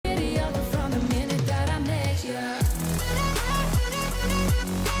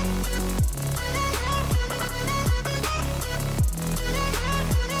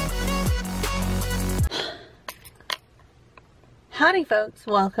Howdy folks,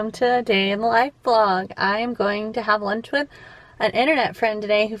 welcome to a day in the life vlog. I am going to have lunch with an internet friend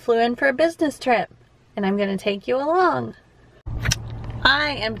today who flew in for a business trip, and I'm going to take you along.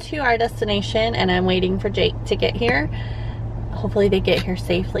 I am to our destination and I'm waiting for Jake to get here. Hopefully they get here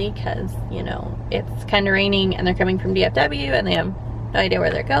safely because, you know, it's kind of raining and they're coming from DFW and they have no idea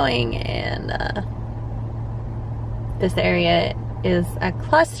where they're going, and this area is a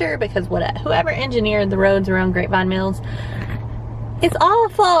cluster because whoever engineered the roads around Grapevine Mills, it's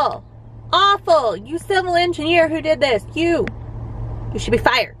awful! Awful! You civil engineer who did this, you should be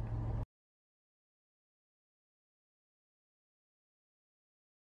fired.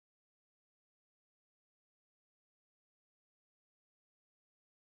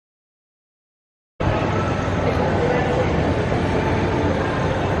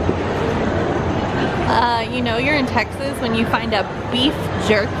 You know you're in Texas when you find a beef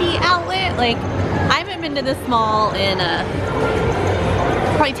jerky outlet. Like, I haven't been to this mall in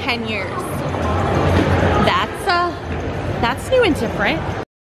probably 10 years. That's new and different.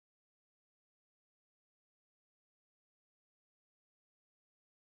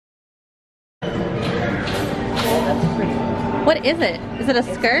 That's pretty. What is it? Is it a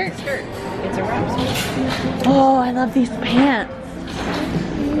skirt? It's a skirt. It's a wrap skirt. Oh, I love these pants.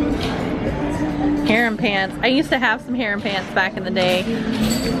 Harem pants. I used to have some harem pants back in the day.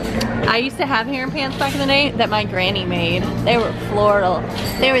 That my granny made. They were floral.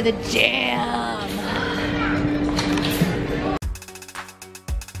 They were the jam.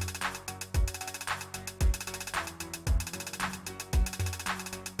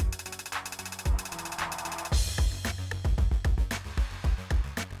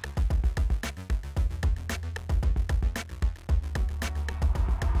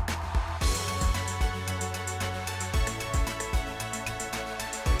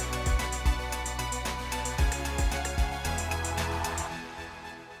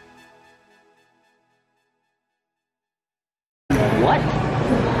 What?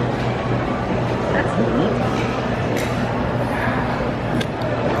 That's neat.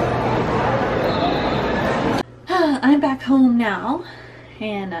 I'm back home now,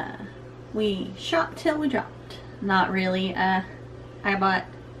 and we shopped till we dropped. Not really. I bought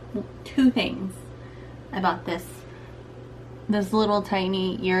two things. I bought this little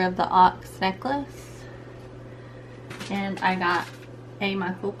tiny Year of the Ox necklace, and I got a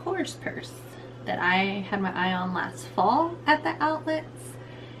Michael Kors purse that I had my eye on last fall at the outlets,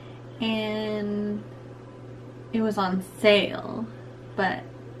 and it was on sale, but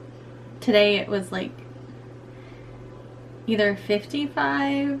today it was like either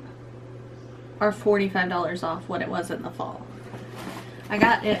 $55 or $45 off what it was in the fall. I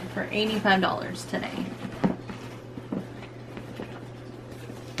got it for $85 today.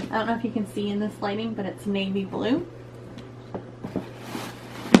 I don't know if you can see in this lighting, but it's navy blue.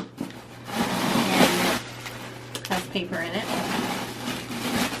 Has paper in it.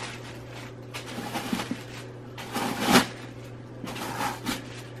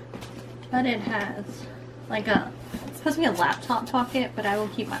 But it has like it's supposed to be a laptop pocket, but I will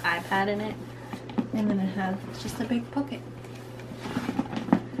keep my iPad in it. And then it has just a big pocket.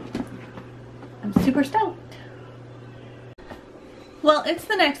 I'm super stoked. Well, it's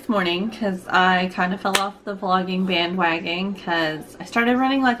the next morning because I kind of fell off the vlogging bandwagon because I started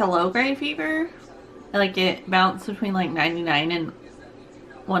running like a low-grade fever. Like, it bounced between like 99 and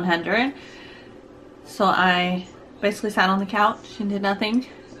 100. So I basically sat on the couch and did nothing,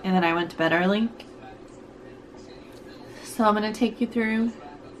 and then I went to bed early. So I'm going to take you through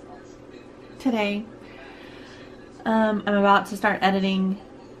today. I'm about to start editing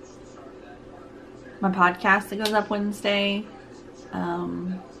my podcast that goes up Wednesday.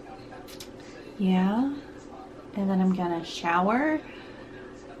 Yeah. And then I'm going to shower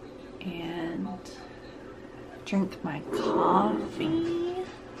and drink my coffee,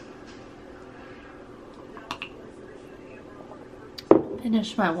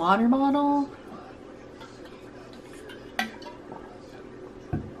 finish my water bottle,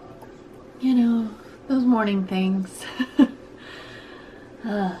 you know, those morning things.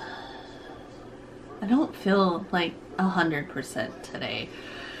 I don't feel like 100% today.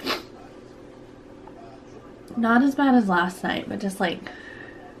 Not as bad as last night, but just like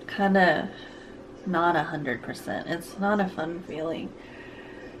kind of not 100%. It's not a fun feeling.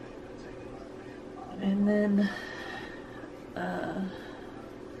 And then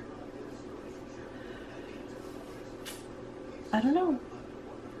I don't know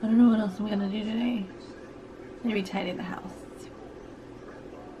what else I'm gonna do today. Maybe tidy the house.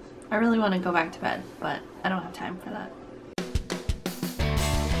 I really want to go back to bed, but I don't have time for that.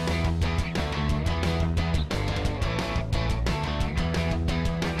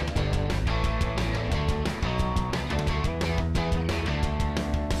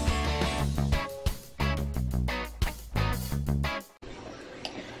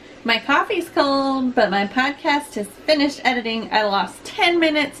 My coffee's cold, but my podcast is finished editing. I lost 10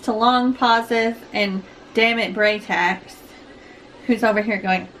 minutes to long pauses, and damn it, Braytax, who's over here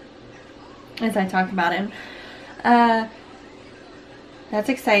going as I talk about him. That's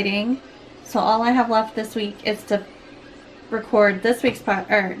exciting. So all I have left this week is to record this week's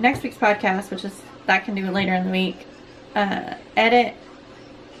next week's podcast, which is that I can do later in the week. Edit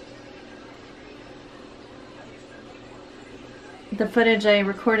the footage I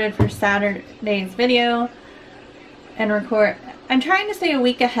recorded for Saturday's video and record. I'm trying to stay a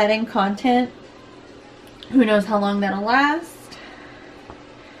week ahead in content. Who knows how long that'll last.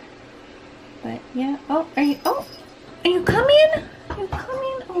 But yeah. Oh, are you coming? Are you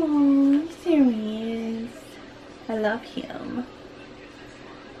coming? Oh, there he is. I love him.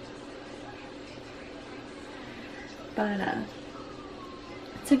 But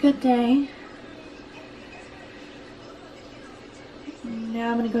it's a good day.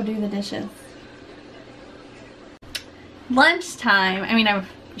 Now I'm gonna go do the dishes. Lunchtime. I mean, I've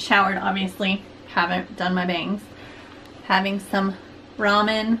showered, obviously. Haven't done my bangs. Having some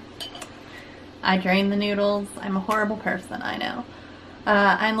ramen. I drained the noodles. I'm a horrible person, I know.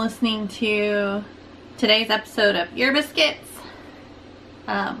 I'm listening to today's episode of Ear Biscuits.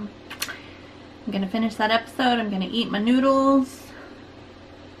 I'm gonna finish that episode. I'm gonna eat my noodles.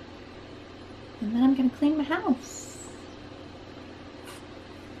 And then I'm gonna clean my house.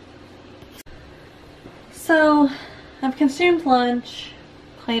 So, I've consumed lunch,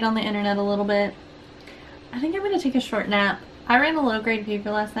 played on the internet a little bit. I think I'm going to take a short nap. I ran a low-grade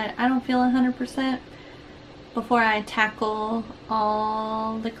fever last night. I don't feel 100% before I tackle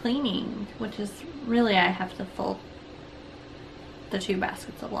all the cleaning, which is really, I have to fold the 2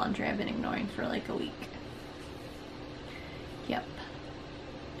 baskets of laundry I've been ignoring for like a week. Yep.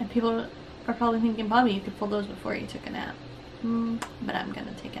 And people are probably thinking, Bobbi, you could fold those before you took a nap. But I'm going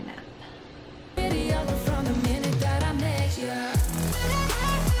to take a nap. From the minute